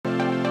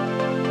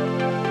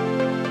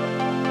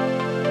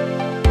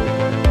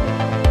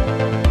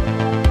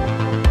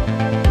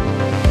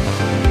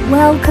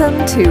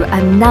Welcome to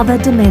another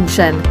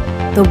dimension,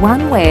 the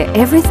one where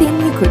everything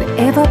you could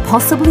ever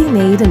possibly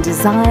need and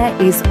desire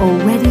is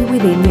already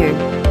within you.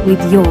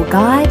 With your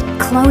guide,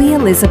 Chloe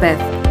Elizabeth,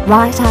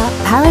 writer,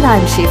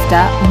 paradigm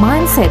shifter,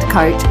 mindset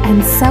coach,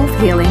 and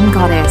self-healing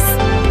goddess.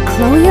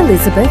 Chloe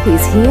Elizabeth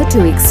is here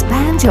to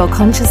expand your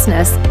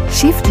consciousness,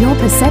 shift your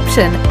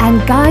perception,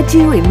 and guide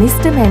you in this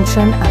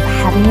dimension of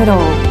having it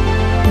all.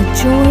 The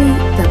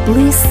joy, the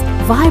bliss,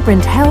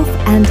 vibrant health,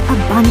 and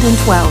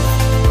abundant wealth.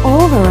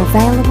 All are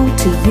available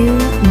to you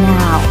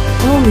now.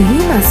 All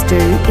you must do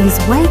is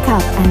wake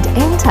up and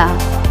enter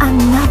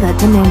another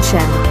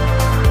dimension.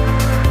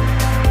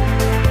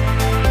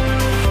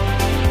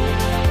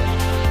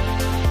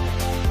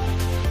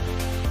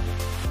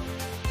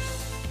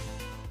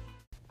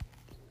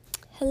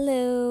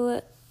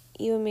 Hello,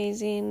 you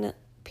amazing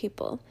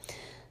people.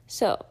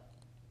 So,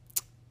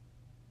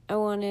 I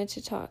wanted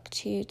to talk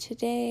to you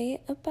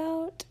today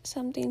about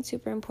something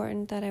super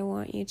important that I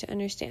want you to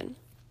understand.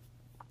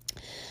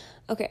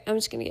 Okay, I'm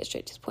just going to get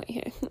straight to the point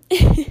here.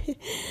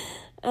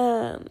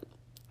 And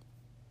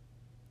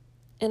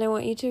I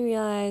want you to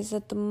realize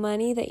that the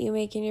money that you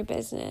make in your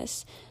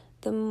business,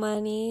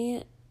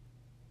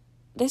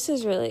 this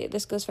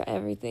goes for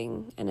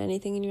everything and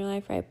anything in your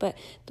life, right? But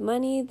the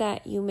money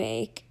that you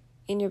make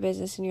in your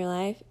business, in your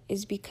life,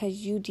 is because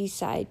you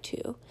decide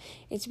to.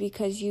 It's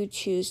because you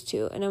choose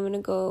to. And I'm going to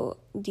go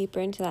deeper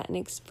into that and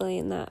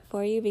explain that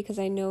for you, because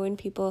I know when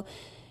people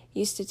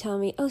used to tell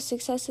me, oh,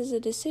 success is a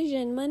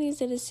decision, money is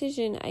a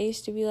decision, I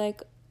used to be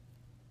like,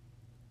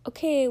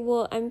 okay,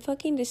 well, I'm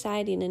fucking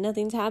deciding and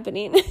nothing's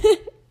happening.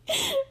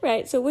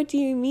 Right? So what do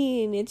you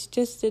mean it's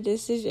just a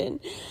decision?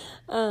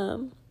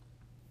 And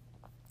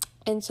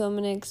so I'm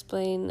going to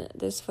explain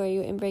this for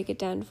you and break it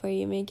down for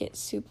you, make it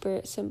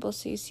super simple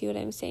so you see what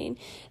I'm saying.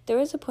 There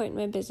was a point in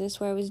my business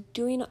where I was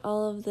doing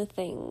all of the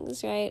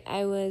things, right?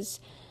 I was,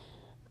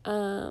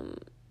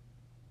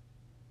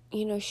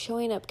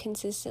 showing up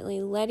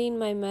consistently, letting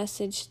my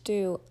message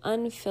through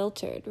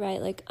unfiltered,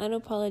 right? Like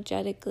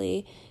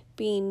unapologetically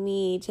being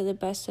me to the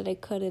best that I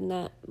could in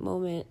that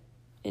moment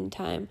in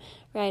time,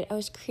 right? I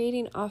was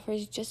creating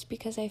offers just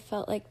because I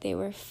felt like they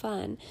were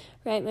fun,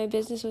 right? My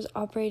business was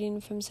operating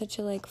from such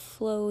a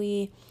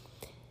flowy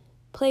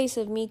place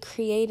of me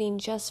creating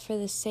just for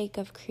the sake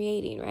of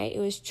creating, right? It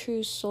was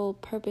true soul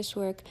purpose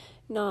work,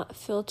 not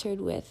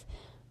filtered with,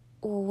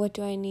 well, what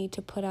do I need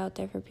to put out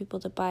there for people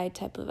to buy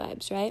type of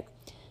vibes, right?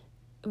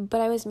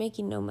 But I was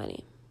making no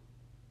money.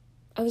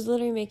 I was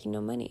literally making no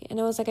money. And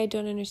I was like, I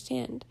don't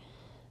understand.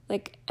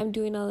 Like, I'm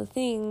doing all the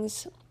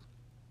things.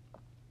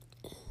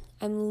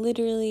 I'm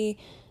literally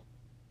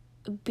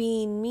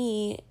being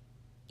me.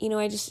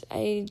 I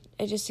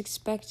just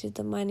expected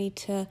the money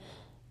to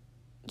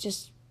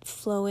just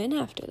flow in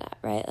after that,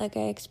 right? Like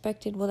I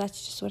expected, well,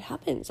 that's just what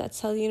happens. That's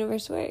how the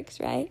universe works,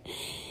 right?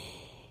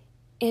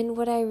 And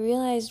what I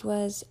realized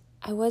was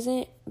I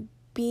wasn't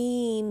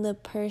being the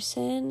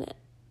person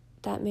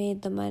that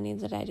made the money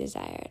that I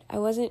desired. I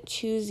wasn't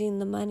choosing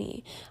the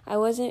money. I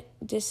wasn't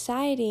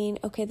deciding,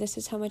 okay, this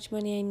is how much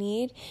money I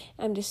need.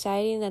 I'm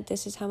deciding that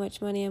this is how much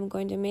money I'm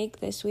going to make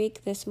this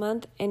week, this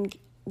month, and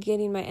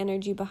getting my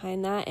energy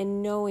behind that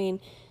and knowing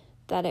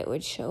that it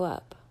would show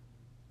up.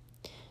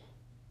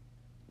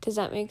 Does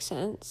that make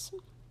sense?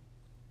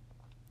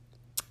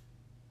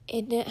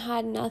 It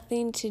had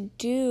nothing to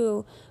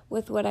do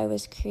with what I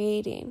was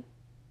creating.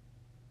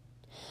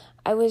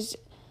 I was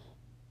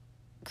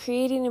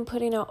creating and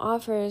putting out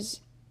offers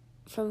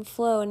from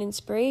flow and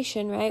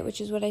inspiration, right?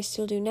 Which is what I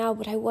still do now,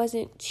 but I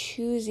wasn't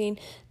choosing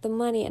the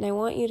money. And I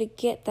want you to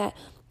get that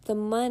the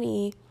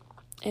money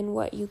and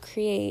what you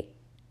create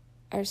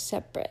are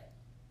separate.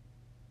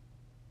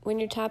 When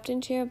you're tapped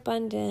into your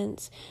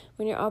abundance,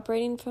 when you're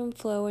operating from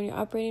flow, when you're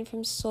operating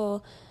from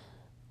soul,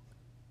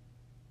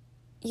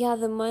 yeah,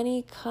 the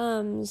money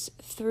comes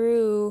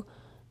through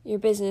your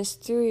business,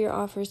 through your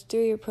offers,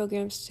 through your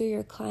programs, through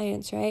your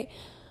clients, right?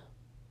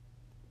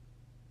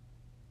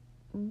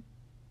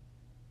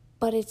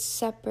 But it's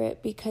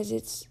separate because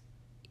it's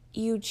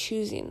you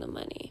choosing the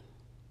money.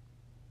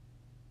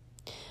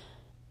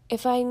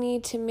 If I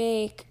need to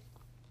make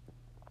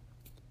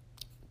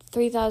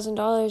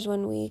 $3,000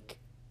 one week,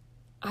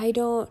 I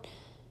don't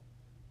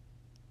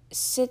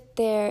sit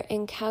there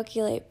and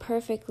calculate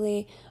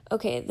perfectly,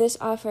 okay, this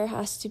offer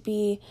has to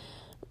be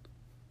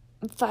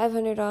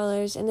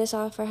 $500 and this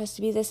offer has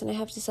to be this and I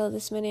have to sell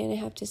this many and I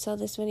have to sell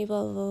this many,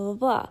 blah, blah, blah, blah,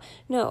 blah.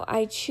 No,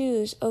 I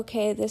choose,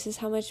 okay, this is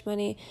how much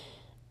money.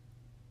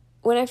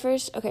 When I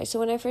first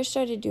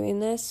started doing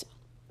this,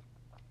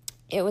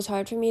 it was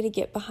hard for me to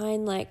get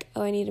behind I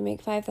need to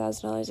make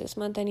 $5,000 this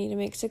month. I need to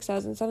make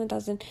 $6,000,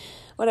 $7,000,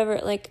 whatever.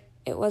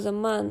 It was a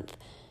month.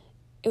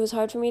 It was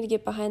hard for me to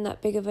get behind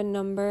that big of a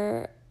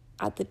number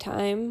at the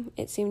time.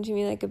 It seemed to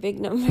me like a big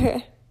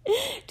number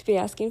to be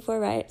asking for,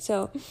 right?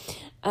 So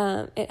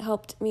it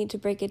helped me to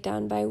break it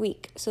down by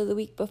week. So the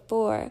week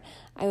before,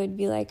 I would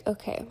be like,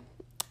 okay,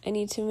 I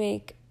need to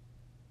make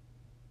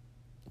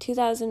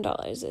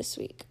 $2,000 this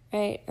week,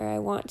 right? Or I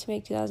want to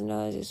make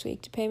 $2,000 this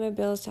week to pay my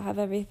bills, to have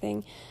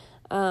everything,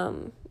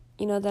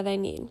 that I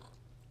need.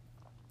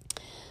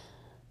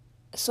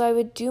 So I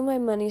would do my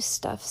money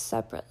stuff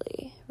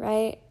separately,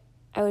 right?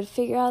 I would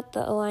figure out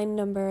the aligned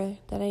number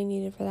that I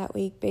needed for that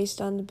week based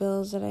on the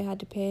bills that I had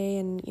to pay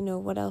and,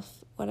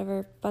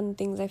 whatever fun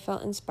things I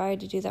felt inspired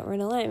to do that were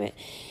in alignment.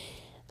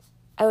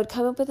 I would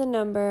come up with a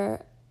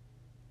number.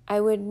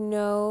 I would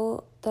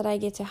know that I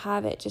get to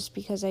have it just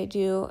because I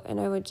do, and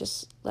I would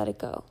just let it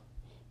go.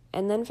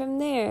 And then from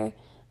there,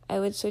 I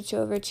would switch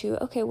over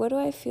to, okay, what do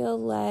I feel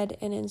led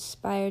and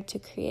inspired to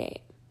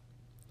create?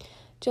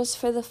 Just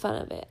for the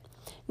fun of it.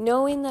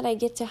 Knowing that I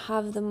get to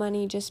have the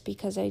money just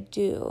because I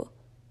do,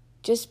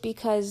 just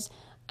because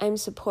I'm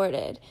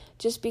supported,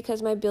 just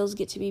because my bills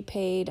get to be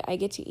paid, I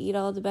get to eat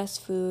all the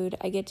best food,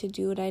 I get to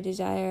do what I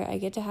desire, I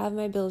get to have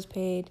my bills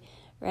paid,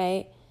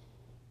 right?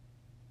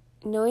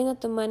 Knowing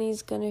that the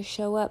money's going to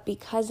show up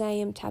because I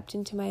am tapped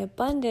into my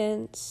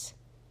abundance,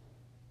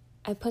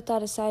 I put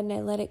that aside and I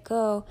let it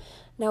go.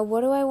 Now,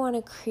 what do I want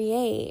to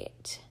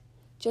create?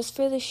 Just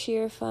for the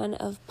sheer fun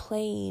of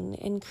playing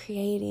and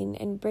creating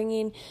and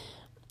bringing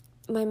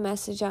my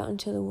message out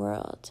into the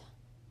world.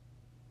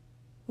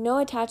 No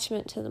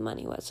attachment to the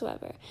money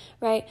whatsoever,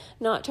 right?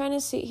 Not trying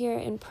to sit here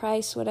and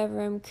price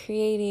whatever I'm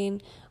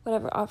creating,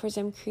 whatever offers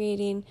I'm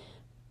creating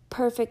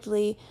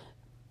perfectly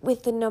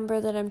with the number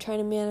that I'm trying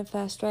to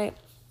manifest, right?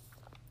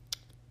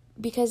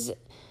 Because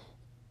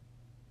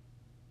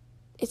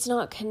it's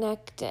not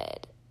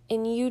connected.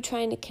 And you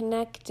trying to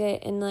connect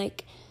it and I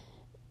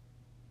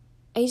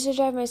used to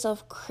drive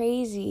myself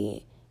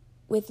crazy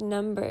with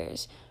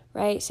numbers,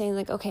 right? Saying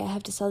okay, I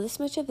have to sell this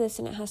much of this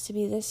and it has to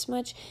be this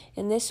much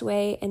in this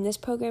way and this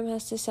program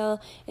has to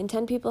sell and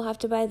 10 people have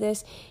to buy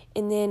this.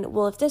 And then,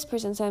 if this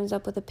person signs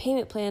up with a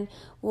payment plan,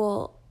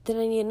 then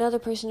I need another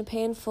person to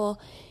pay in full.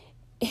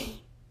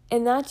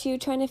 And that's you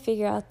trying to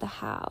figure out the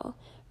how,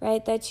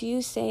 right? That's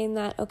you saying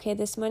that, okay,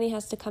 this money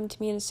has to come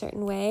to me in a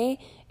certain way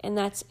and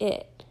that's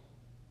it,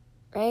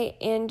 right?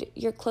 And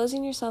you're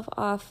closing yourself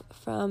off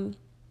from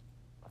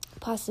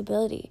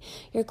possibility.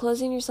 You're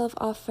closing yourself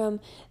off from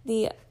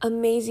the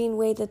amazing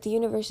way that the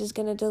universe is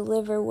going to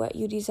deliver what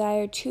you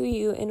desire to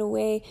you in a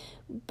way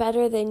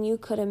better than you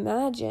could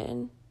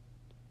imagine,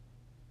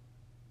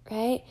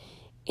 right?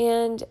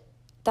 And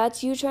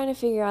that's you trying to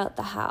figure out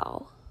the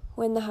how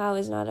when the how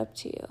is not up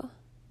to you,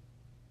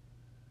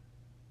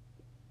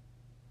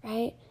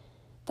 right?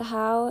 The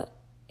how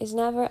is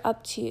never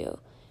up to you.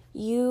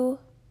 You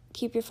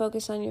keep your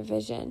focus on your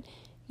vision.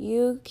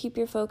 You keep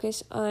your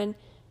focus on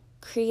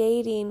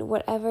creating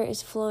whatever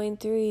is flowing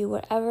through you,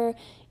 whatever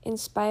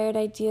inspired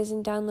ideas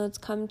and downloads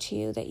come to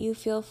you that you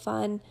feel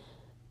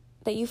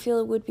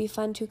would be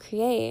fun to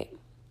create.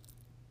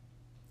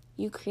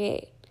 You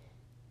create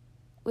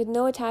with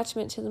no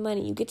attachment to the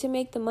money. You get to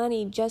make the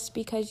money just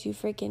because you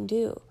freaking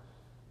do,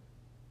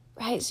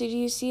 right? So do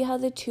you see how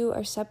the two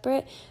are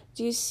separate?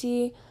 Do you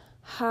see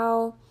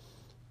how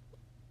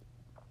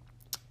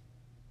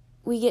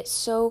we get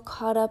so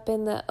caught up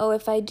in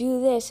if I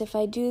do this,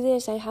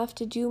 I have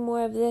to do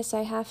more of this,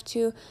 I have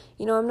to,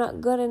 I'm not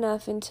good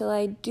enough until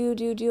I do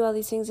all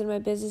these things in my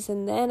business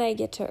and then I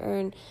get to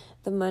earn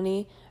the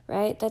money,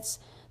 right? That's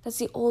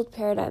the old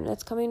paradigm.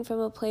 That's coming from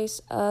a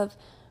place of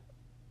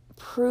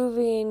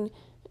proving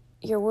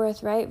your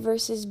worth, right?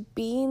 Versus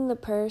being the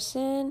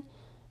person,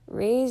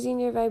 raising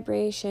your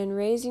vibration,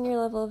 raising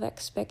your level of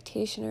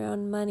expectation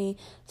around money,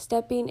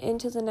 stepping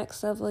into the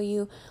next level,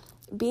 you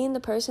being the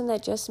person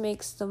that just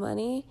makes the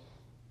money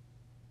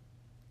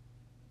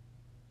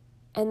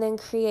and then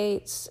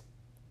creates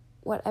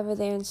whatever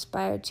they are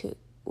inspired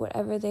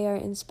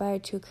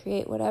to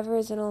create, whatever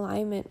is in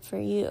alignment for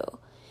you.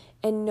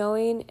 And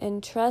knowing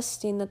and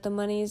trusting that the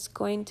money is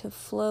going to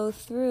flow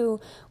through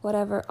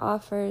whatever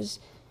offers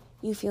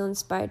you feel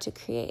inspired to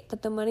create,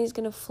 that the money is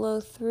going to flow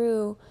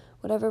through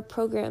whatever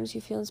programs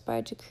you feel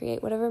inspired to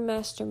create, whatever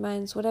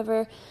masterminds,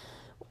 whatever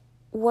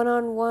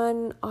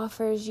one-on-one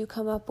offers you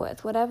come up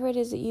with, whatever it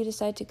is that you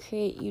decide to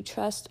create, you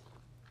trust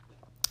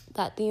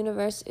that the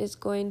universe is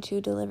going to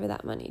deliver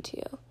that money to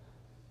you.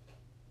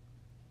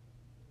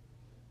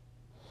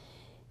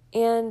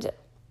 And,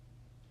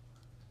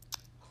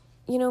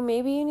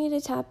 maybe you need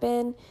to tap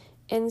in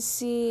and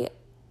see,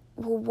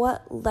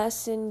 what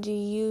lesson do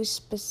you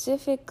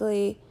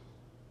specifically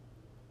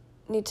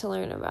need to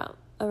learn about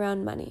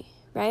around money,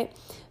 right?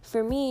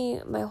 For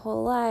me, my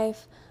whole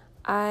life,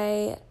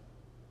 I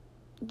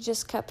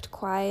just kept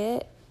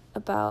quiet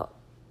about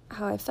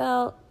how I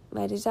felt,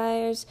 my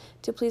desires,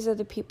 to please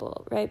other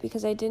people, right?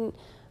 Because I didn't,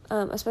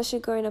 especially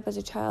growing up as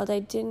a child, I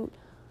didn't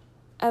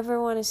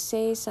ever want to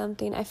say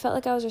something. I felt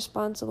like I was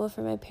responsible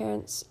for my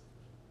parents'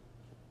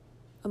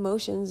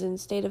 emotions and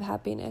state of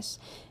happiness,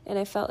 and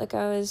I felt like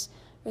I was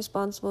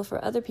responsible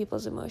for other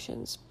people's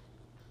emotions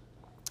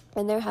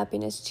and their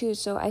happiness too.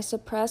 So I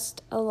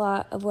suppressed a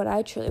lot of what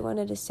I truly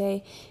wanted to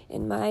say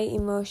in my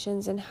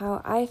emotions and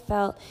how I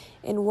felt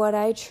and what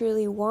I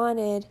truly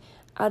wanted,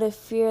 out of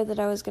fear that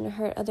I was going to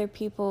hurt other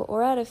people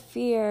or out of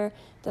fear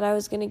that I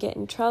was going to get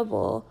in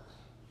trouble.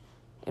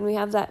 And we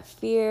have that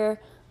fear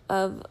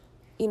of,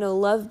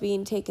 love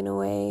being taken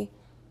away,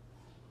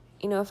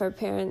 if our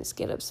parents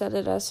get upset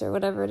at us or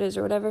whatever it is,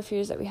 or whatever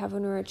fears that we have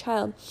when we're a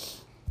child.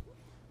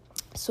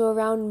 So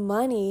around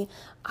money,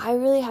 I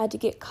really had to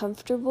get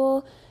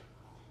comfortable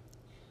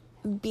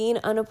being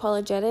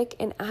unapologetic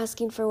and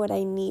asking for what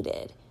I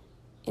needed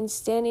and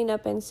standing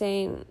up and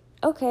saying,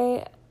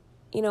 okay,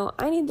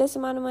 I need this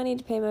amount of money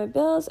to pay my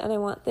bills, and I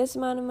want this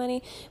amount of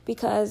money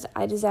because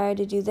I desire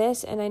to do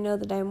this, and I know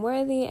that I'm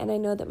worthy, and I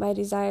know that my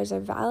desires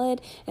are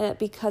valid, and that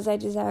because I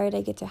desire it,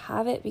 I get to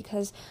have it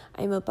because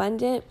I'm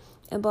abundant,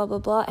 and blah, blah,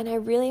 blah. And I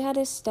really had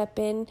to step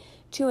in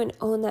to and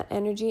own that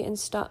energy and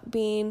stop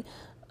being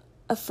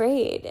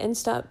afraid and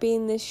stop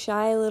being this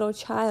shy little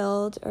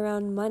child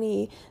around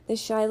money,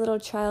 this shy little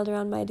child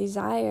around my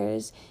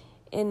desires.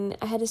 And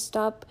I had to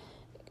stop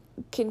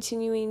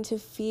continuing to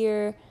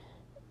fear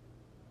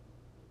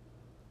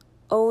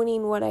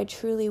owning what I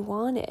truly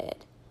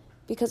wanted,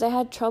 because I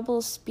had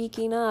trouble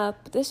speaking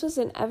up. This was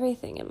in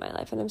everything in my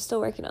life, and I'm still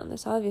working on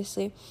this,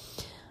 obviously.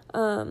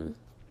 In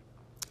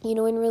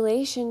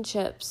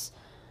relationships,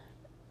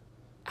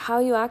 how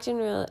you act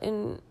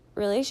in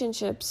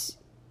relationships,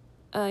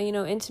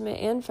 intimate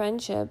and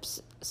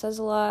friendships, says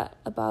a lot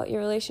about your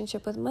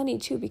relationship with money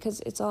too, because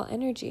it's all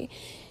energy.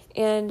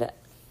 And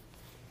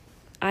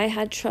I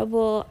had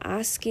trouble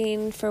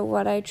asking for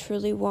what I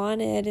truly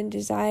wanted and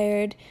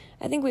desired.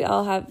 I think we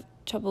all have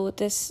trouble with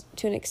this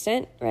to an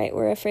extent, right?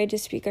 We're afraid to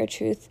speak our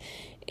truth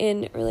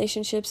in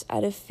relationships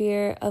out of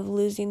fear of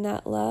losing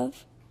that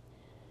love,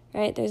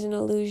 right? There's an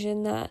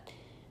illusion that,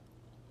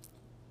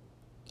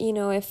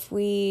 if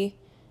we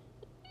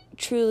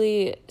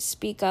truly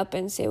speak up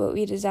and say what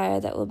we desire,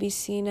 that will be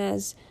seen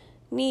as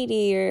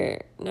needy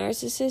or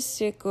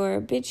narcissistic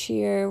or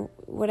bitchy or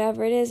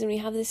whatever it is. And we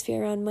have this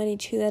fear around money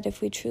too, that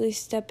if we truly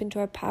step into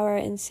our power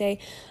and say,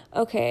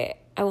 okay,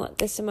 I want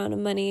this amount of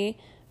money,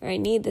 or I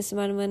need this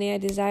amount of money, I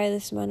desire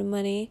this amount of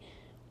money,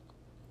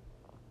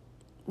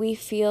 we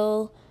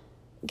feel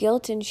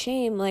guilt and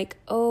shame, like,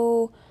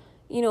 oh,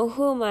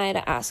 who am I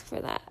to ask for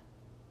that?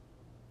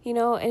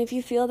 And if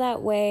you feel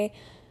that way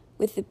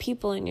with the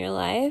people in your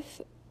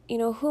life,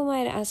 who am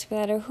I to ask for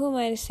that? Or who am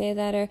I to say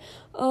that? Or,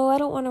 oh, I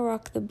don't want to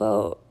rock the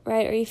boat,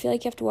 right? Or you feel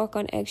like you have to walk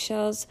on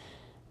eggshells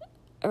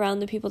around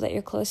the people that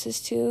you're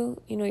closest to,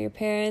 your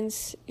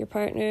parents, your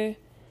partner,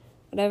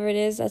 whatever it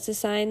is. That's a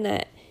sign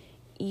that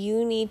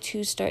you need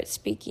to start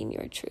speaking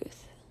your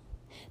truth.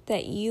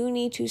 That you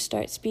need to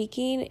start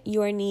speaking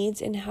your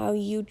needs and how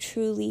you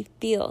truly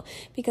feel.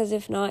 Because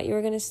if not,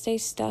 you're going to stay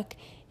stuck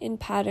in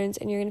patterns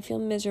and you're going to feel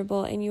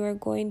miserable, and you are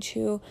going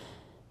to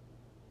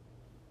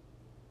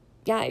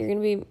you're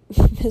going to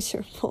be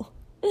miserable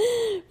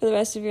for the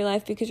rest of your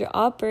life, because you're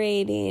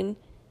operating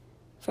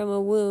from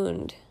a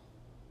wound.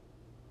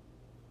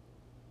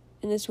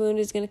 And this wound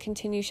is going to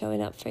continue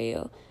showing up for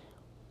you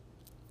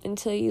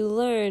until you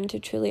learn to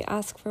truly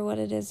ask for what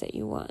it is that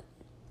you want.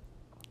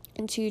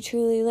 Until you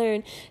truly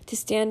learn to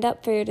stand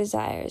up for your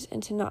desires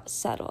and to not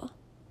settle.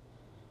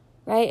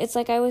 Right? It's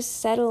like I was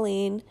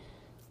settling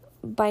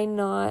by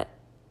not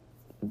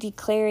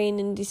declaring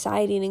and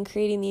deciding and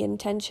creating the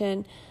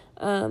intention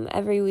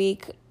every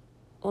week.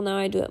 Well, now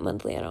I do it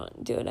monthly. I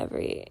don't do it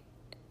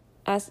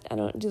I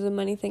don't do the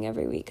money thing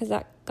every week, because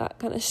that got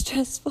kind of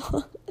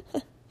stressful.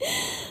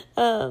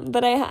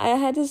 But I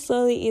had to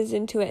slowly ease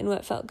into it and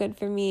what felt good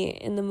for me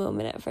in the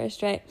moment at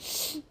first, right?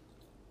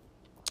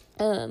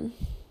 What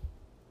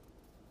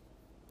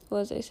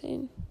was I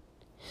saying?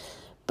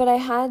 But I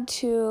had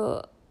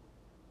to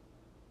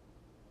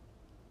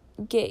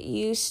get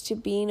used to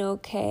being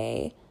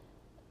okay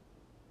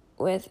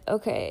with,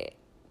 okay,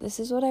 this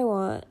is what I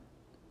want.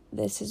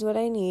 This is what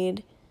I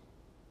need.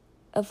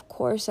 Of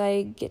course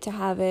I get to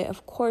have it.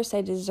 Of course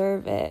I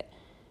deserve it,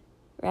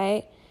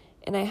 right?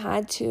 And I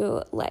had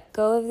to let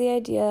go of the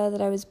idea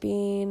that I was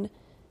being,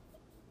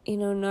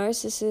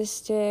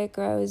 narcissistic,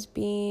 or I was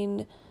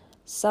being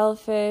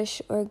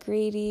selfish or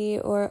greedy,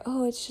 or,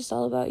 oh, it's just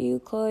all about you,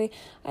 Chloe.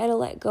 I had to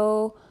let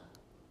go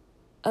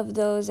of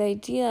those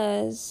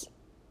ideas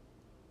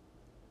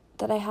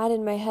that I had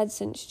in my head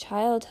since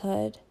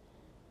childhood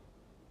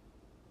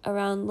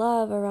around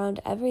love, around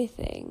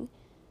everything.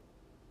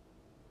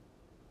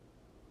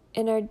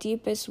 In our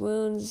deepest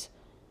wounds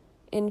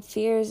and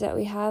fears that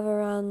we have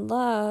around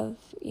love,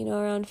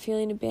 around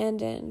feeling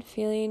abandoned,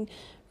 feeling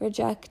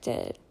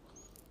rejected,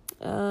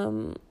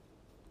 the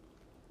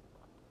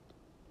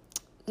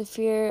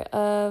fear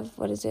of,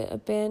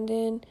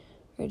 abandoned,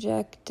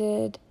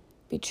 rejected,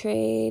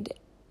 betrayed,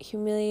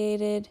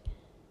 humiliated,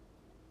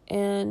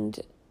 and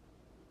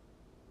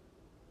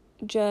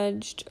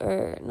judged,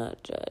 or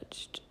not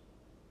judged,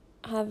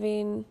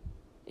 having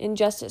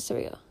injustice,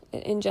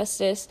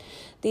 injustice,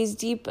 these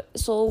deep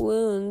soul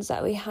wounds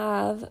that we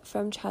have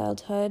from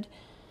childhood.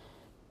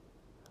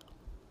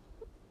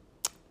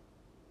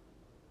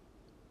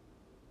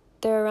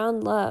 They're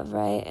around love,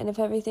 right? And if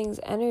everything's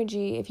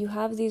energy, if you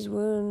have these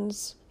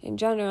wounds in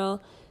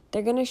general,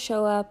 they're going to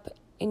show up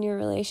in your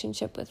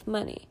relationship with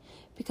money,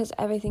 because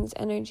everything's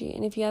energy.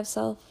 And if you have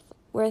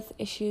self-worth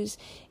issues,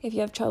 if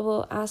you have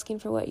trouble asking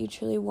for what you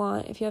truly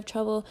want, if you have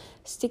trouble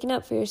sticking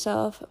up for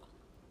yourself,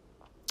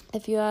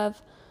 if you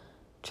have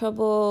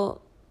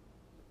trouble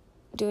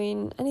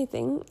doing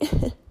anything,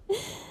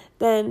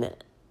 then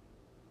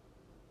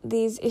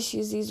these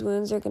issues, these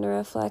wounds are going to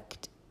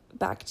reflect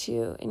back to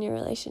you in your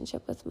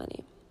relationship with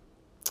money.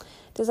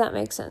 Does that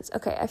make sense?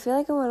 Okay, I feel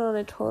like I went on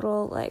a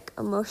total, like,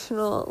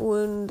 emotional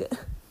wound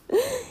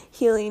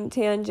healing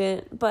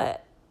tangent,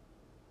 but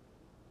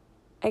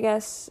I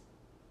guess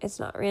it's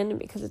not random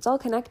because it's all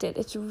connected.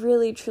 It's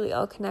really, truly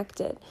all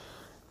connected.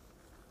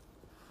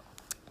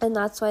 And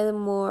that's why the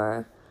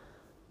more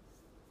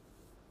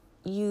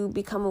you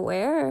become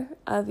aware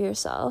of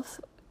yourself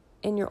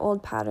and your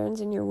old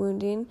patterns and your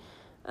wounding,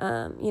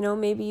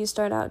 maybe you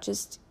start out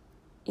just,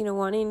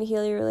 wanting to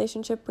heal your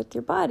relationship with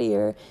your body,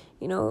 or,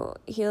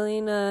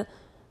 healing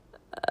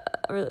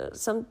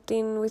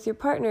something with your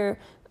partner.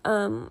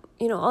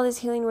 All this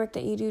healing work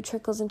that you do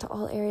trickles into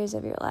all areas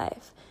of your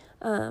life.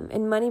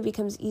 And money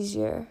becomes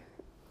easier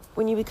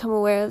when you become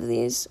aware of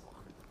these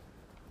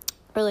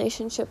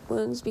relationship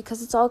wounds,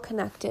 because it's all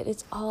connected.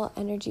 It's all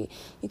energy.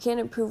 You can't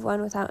improve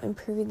one without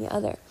improving the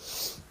other.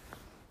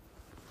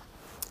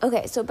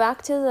 Okay, so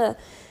back to the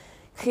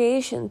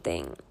creation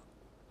thing.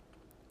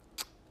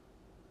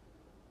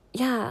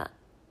 Yeah.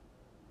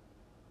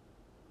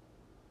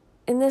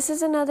 And this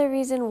is another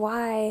reason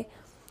why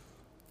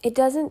it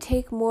doesn't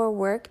take more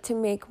work to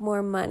make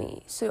more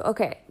money. So,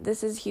 okay,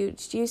 this is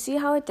huge. Do you see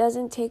how it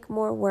doesn't take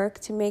more work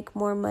to make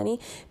more money?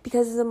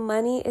 Because the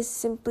money is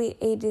simply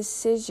a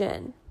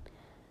decision,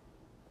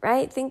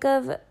 right? Think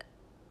of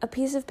a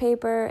piece of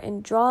paper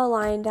and draw a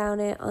line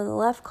down it. On the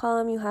left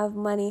column, you have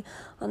money.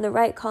 On the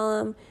right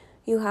column,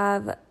 you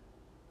have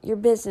your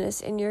business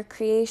and your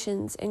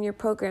creations and your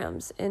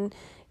programs and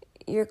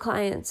your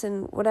clients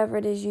and whatever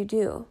it is you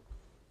do,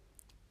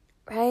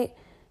 right?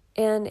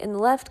 And in the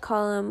left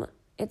column,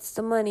 it's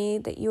the money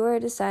that you are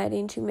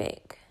deciding to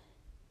make.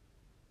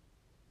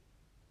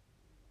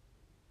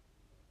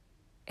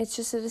 It's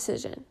just a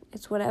decision.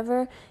 It's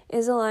whatever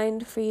is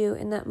aligned for you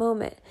in that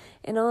moment.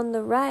 And on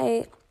the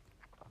right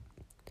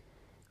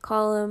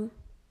column,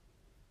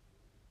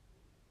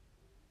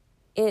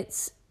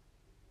 it's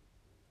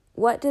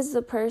what does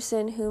the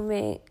person who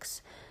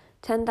makes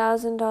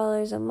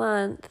 $10,000 a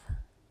month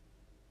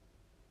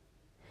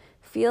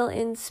feel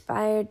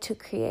inspired to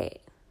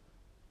create?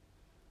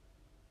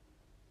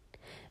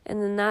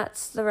 And then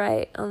that's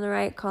on the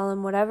right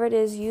column, whatever it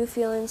is you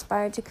feel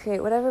inspired to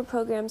create, whatever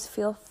programs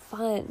feel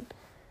fun.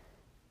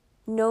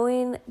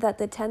 Knowing that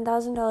the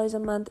 $10,000 a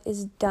month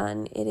is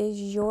done. It is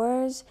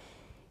yours.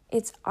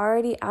 It's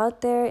already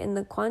out there in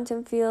the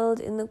quantum field,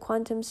 in the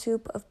quantum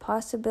soup of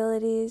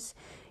possibilities.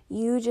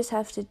 You just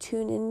have to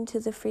tune into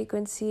the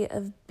frequency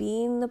of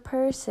being the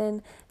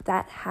person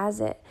that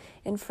has it.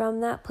 And from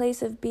that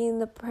place of being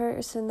the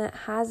person that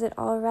has it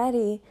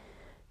already,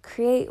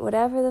 create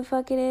whatever the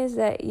fuck it is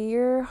that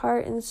your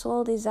heart and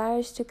soul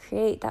desires to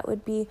create. That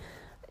would be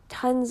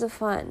tons of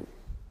fun.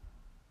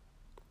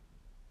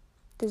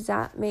 Does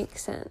that make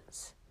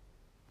sense?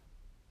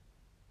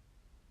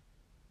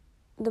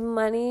 The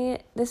money,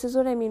 this is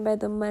what I mean by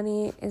the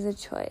money is a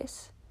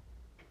choice,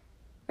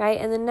 right?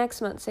 And the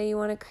next month, say you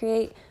want to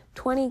create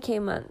 20K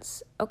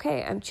months.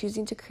 Okay, I'm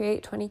choosing to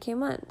create 20K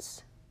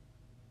months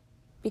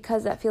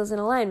because that feels in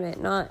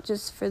alignment, not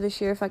just for the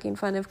sheer fucking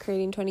fun of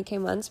creating 20K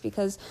months,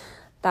 because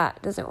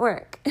that doesn't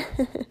work,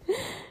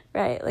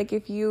 right? Like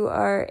if you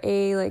are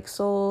a like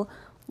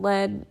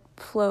soul-led,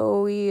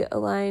 flowy,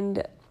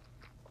 aligned,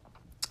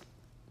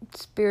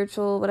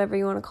 spiritual, whatever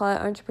you want to call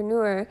it,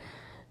 entrepreneur,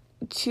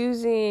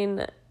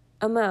 choosing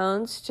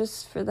amounts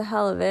just for the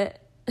hell of it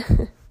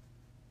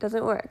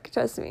doesn't work.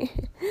 Trust me.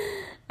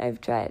 I've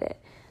tried it.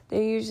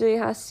 There usually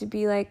has to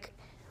be like,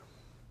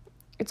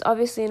 it's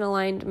obviously an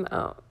aligned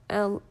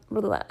amount,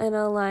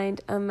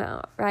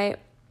 right?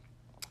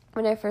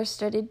 When I first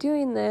started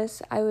doing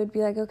this, I would be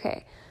like,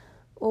 okay,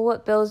 well,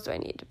 what bills do I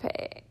need to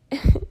pay?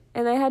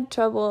 And I had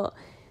trouble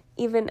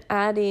even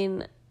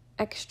adding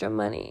extra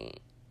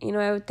money.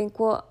 I would think,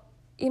 well,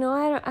 I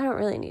don't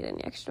really need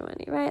any extra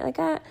money, right? Like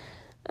I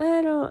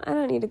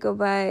don't need to go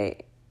buy,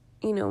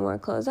 more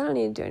clothes. I don't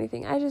need to do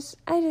anything. I just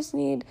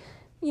need,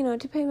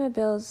 to pay my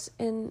bills,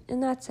 and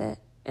that's it.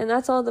 And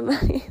that's all the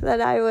money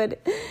that I would,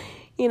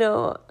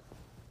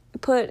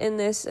 put in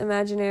this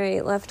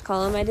imaginary left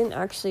column. I didn't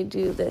actually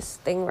do this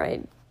thing where I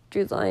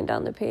drew the line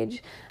down the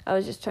page. I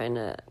was just trying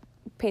to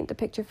paint the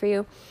picture for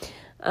you.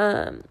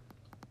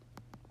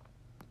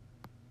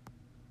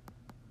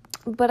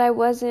 But I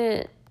was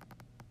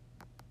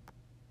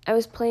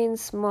playing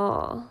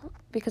small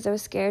because I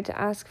was scared to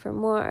ask for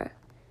more.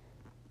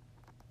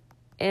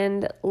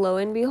 And lo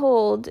and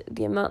behold,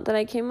 the amount that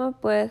I came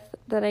up with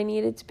that I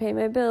needed to pay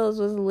my bills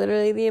was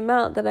literally the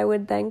amount that I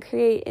would then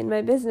create in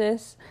my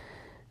business.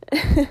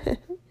 And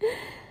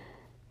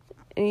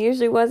it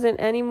usually wasn't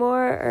any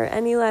more or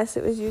any less.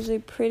 It was usually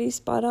pretty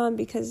spot on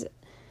because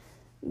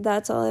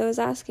that's all I was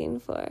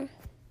asking for.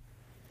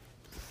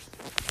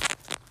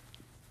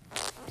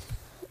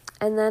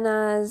 And then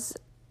as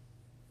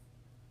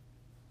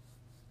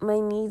my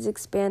needs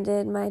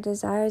expanded, my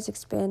desires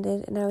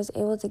expanded, and I was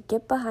able to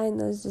get behind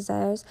those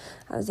desires,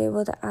 I was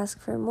able to ask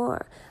for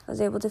more. I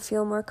was able to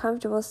feel more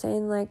comfortable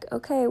saying like,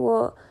 okay,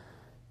 well,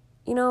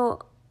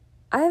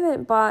 I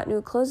haven't bought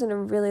new clothes in a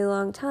really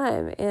long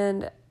time,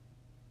 and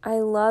I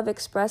love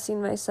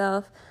expressing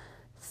myself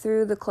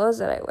through the clothes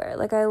that I wear.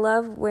 Like, I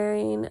love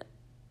wearing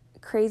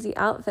crazy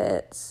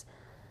outfits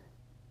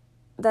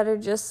that are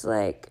just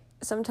like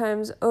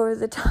sometimes over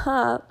the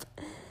top,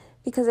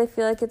 because I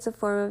feel like it's a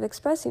form of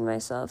expressing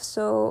myself.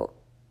 So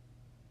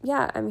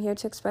yeah, I'm here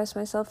to express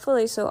myself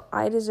fully, so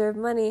I deserve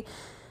money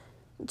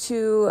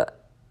to,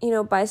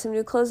 buy some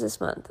new clothes this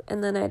month.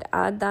 And then I'd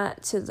add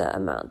that to the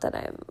amount that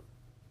I'm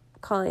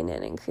calling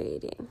in and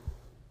creating.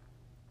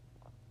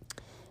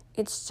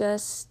 It's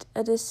just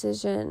a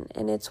decision,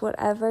 and it's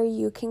whatever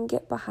you can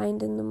get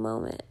behind in the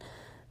moment.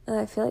 And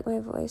I feel like my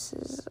voice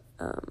is,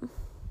 I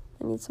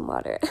need some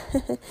water.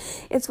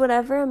 It's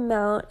whatever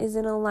amount is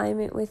in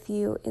alignment with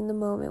you in the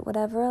moment,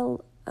 whatever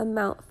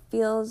amount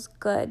feels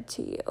good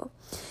to you.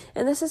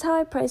 And this is how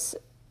I price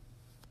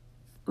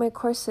my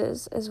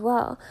courses as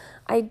well.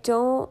 I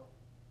don't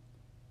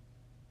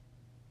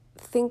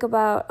think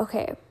about,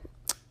 okay,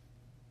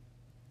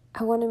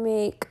 I want to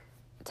make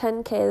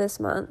 $10K this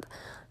month,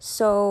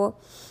 so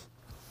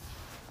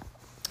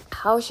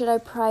how should I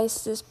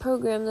price this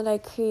program that I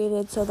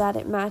created so that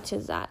it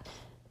matches that?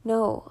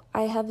 No,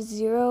 I have there's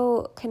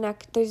zero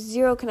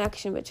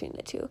connection between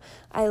the two.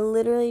 I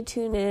literally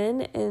tune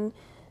in and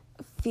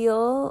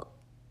feel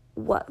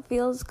what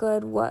feels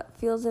good, what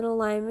feels in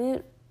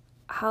alignment.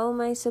 How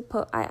am I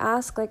I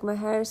ask like my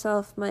higher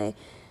self, my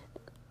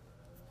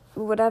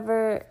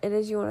whatever it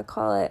is you want to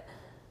call it,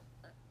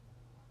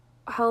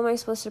 how am I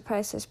supposed to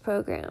price this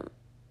program?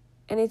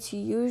 And it's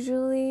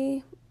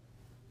usually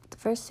the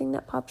first thing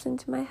that pops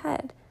into my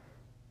head.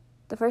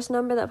 The first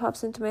number that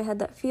pops into my head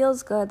that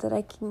feels good, that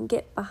I can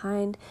get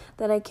behind,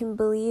 that I can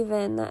believe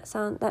in,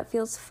 that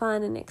feels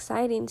fun and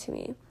exciting to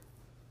me.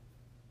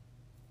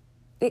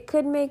 It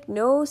could make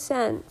no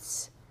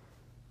sense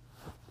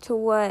to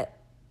what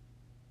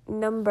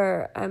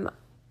number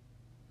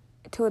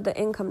to the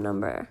income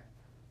number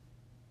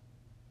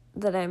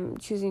that I'm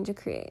choosing to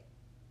create,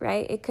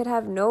 right? It could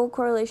have no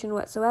correlation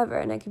whatsoever,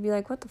 and I could be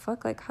like, what the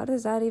fuck? Like, how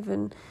does that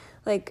even,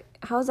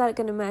 how is that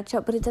going to match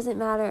up? But it doesn't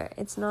matter.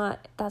 That's not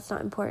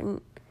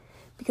important,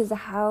 because the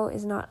how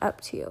is not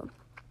up to you.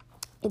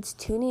 It's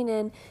tuning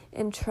in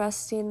and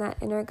trusting that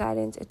inner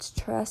guidance. It's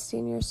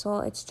trusting your soul.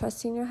 It's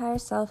trusting your higher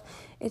self.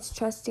 It's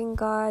trusting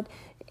God,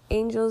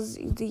 angels,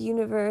 the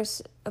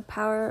universe, a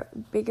power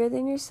bigger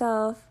than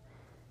yourself,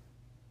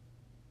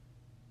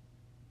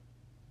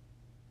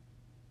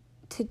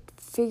 to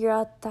figure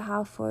out the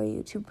how for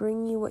you, to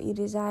bring you what you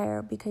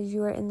desire, because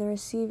you are in the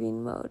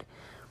receiving mode,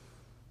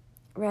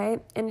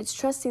 right? And it's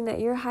trusting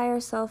that your higher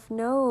self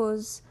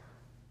knows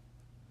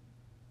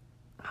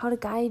how to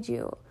guide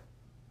you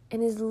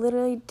and is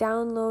literally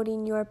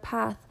downloading your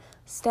path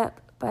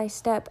step by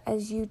step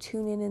as you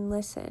tune in and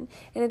listen.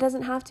 And it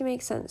doesn't have to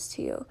make sense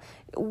to you.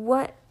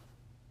 What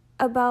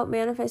about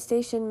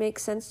manifestation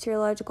makes sense to your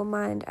logical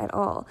mind at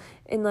all,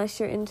 unless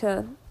you're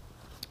into,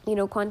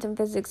 quantum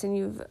physics and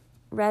you've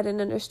read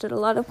and understood a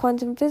lot of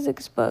quantum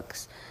physics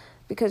books?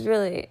 Because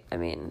really,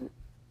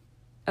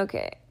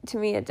 okay, to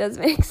me it does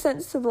make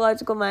sense to the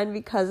logical mind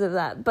because of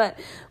that. But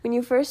when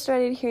you first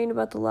started hearing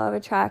about the law of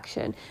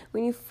attraction,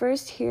 when you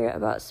first hear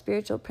about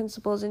spiritual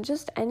principles and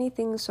just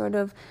anything sort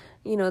of,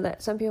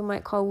 that some people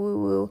might call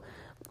woo-woo,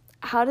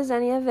 how does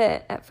any of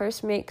it at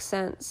first make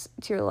sense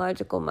to your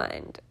logical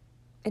mind?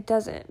 It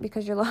doesn't,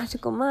 because your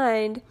logical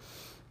mind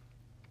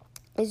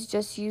is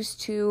just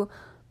used to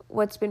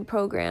what's been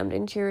programmed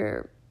into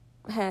your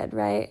head,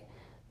 right?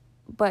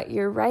 But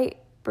your right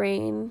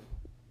brain,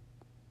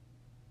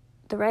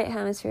 the right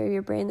hemisphere of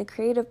your brain, the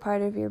creative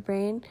part of your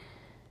brain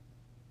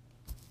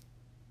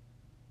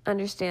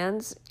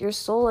understands, your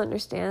soul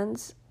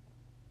understands,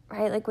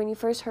 right? Like when you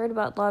first heard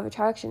about law of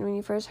attraction, when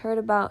you first heard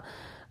about,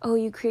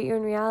 you create your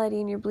own reality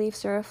and your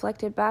beliefs are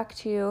reflected back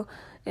to you,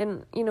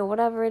 and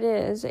whatever it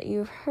is that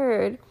you've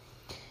heard,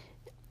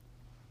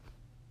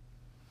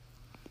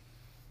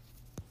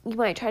 you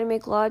might try to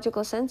make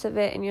logical sense of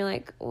it, and you're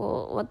like,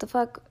 well, what the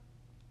fuck?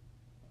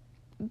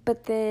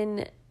 But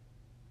then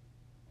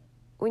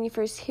when you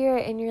first hear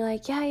it and you're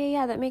like,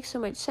 yeah, that makes so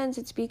much sense,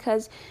 it's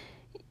because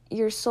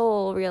your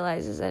soul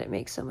realizes that it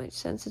makes so much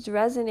sense. It's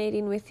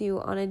resonating with you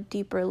on a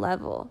deeper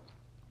level,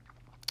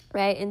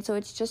 right? And so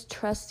it's just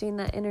trusting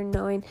that inner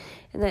knowing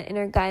and that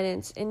inner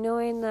guidance, and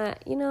knowing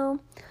that,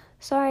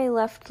 sorry,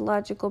 left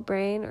logical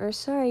brain, or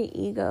sorry,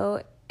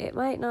 ego, it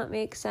might not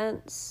make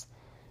sense.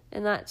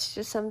 And that's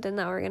just something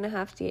that we're going to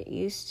have to get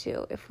used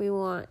to if we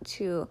want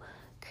to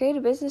create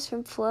a business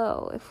from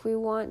flow, if we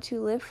want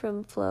to live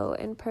from flow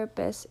and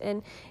purpose,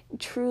 and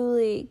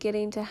truly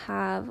getting to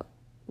have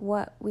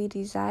what we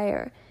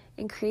desire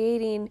and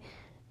creating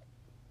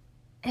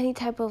any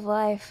type of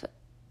life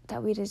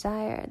that we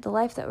desire, the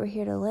life that we're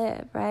here to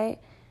live, right?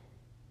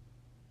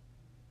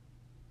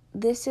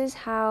 This is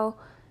how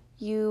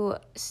you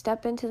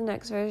step into the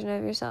next version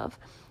of yourself.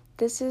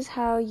 This is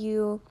how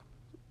you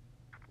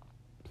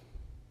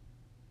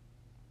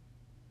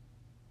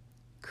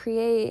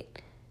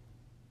create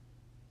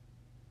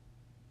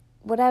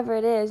whatever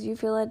it is you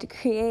feel led to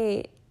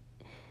create,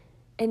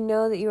 and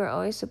know that you are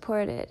always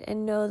supported,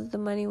 and know that the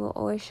money will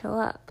always show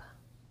up.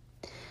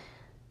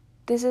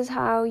 This is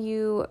how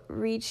you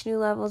reach new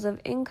levels of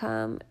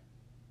income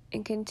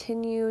and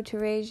continue to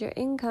raise your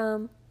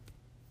income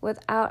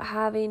without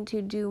having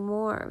to do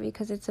more,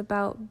 because it's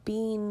about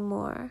being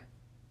more.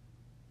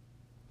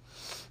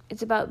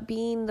 It's about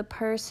being the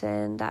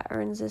person that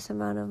earns this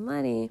amount of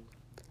money,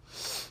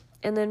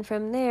 and then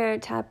from there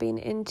tapping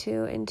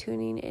into and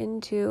tuning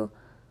into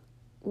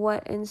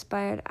what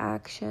inspired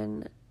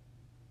action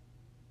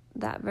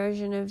that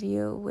version of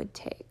you would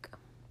take.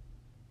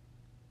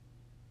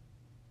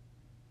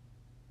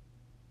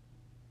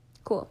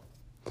 Cool.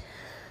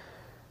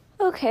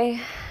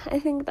 Okay, I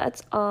think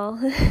that's all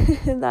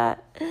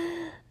that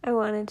I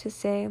wanted to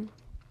say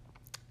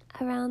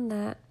around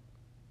that.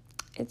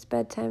 It's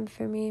bedtime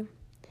for me.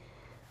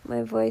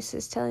 My voice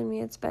is telling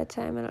me it's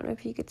bedtime. I don't know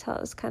if you could tell.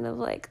 It's kind of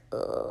like,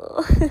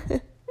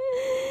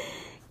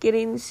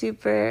 getting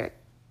super,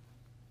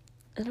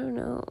 I don't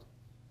know.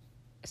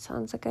 It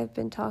sounds like I've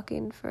been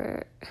talking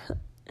for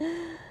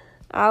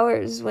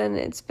hours when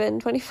it's been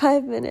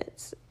 25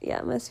 minutes. Yeah,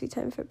 it must be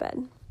time for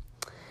bed.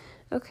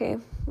 Okay,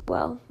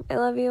 well, I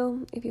love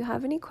you. If you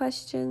have any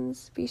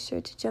questions, be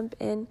sure to jump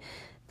in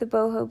the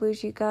Boho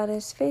Bougie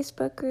Goddess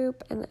Facebook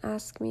group and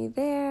ask me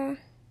there.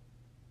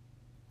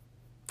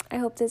 I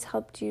hope this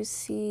helped you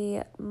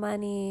see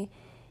money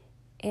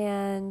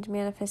and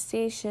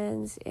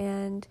manifestations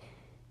and,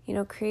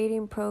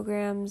 creating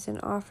programs and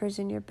offers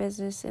in your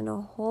business in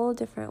a whole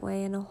different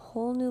way, in a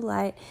whole new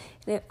light.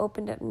 And it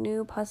opened up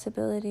new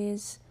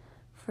possibilities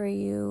for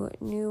you,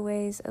 new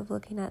ways of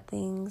looking at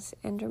things.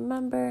 And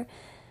remember,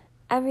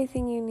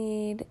 everything you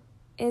need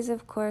is,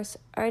 of course,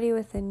 already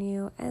within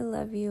you. I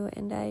love you,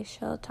 and I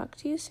shall talk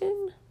to you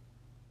soon.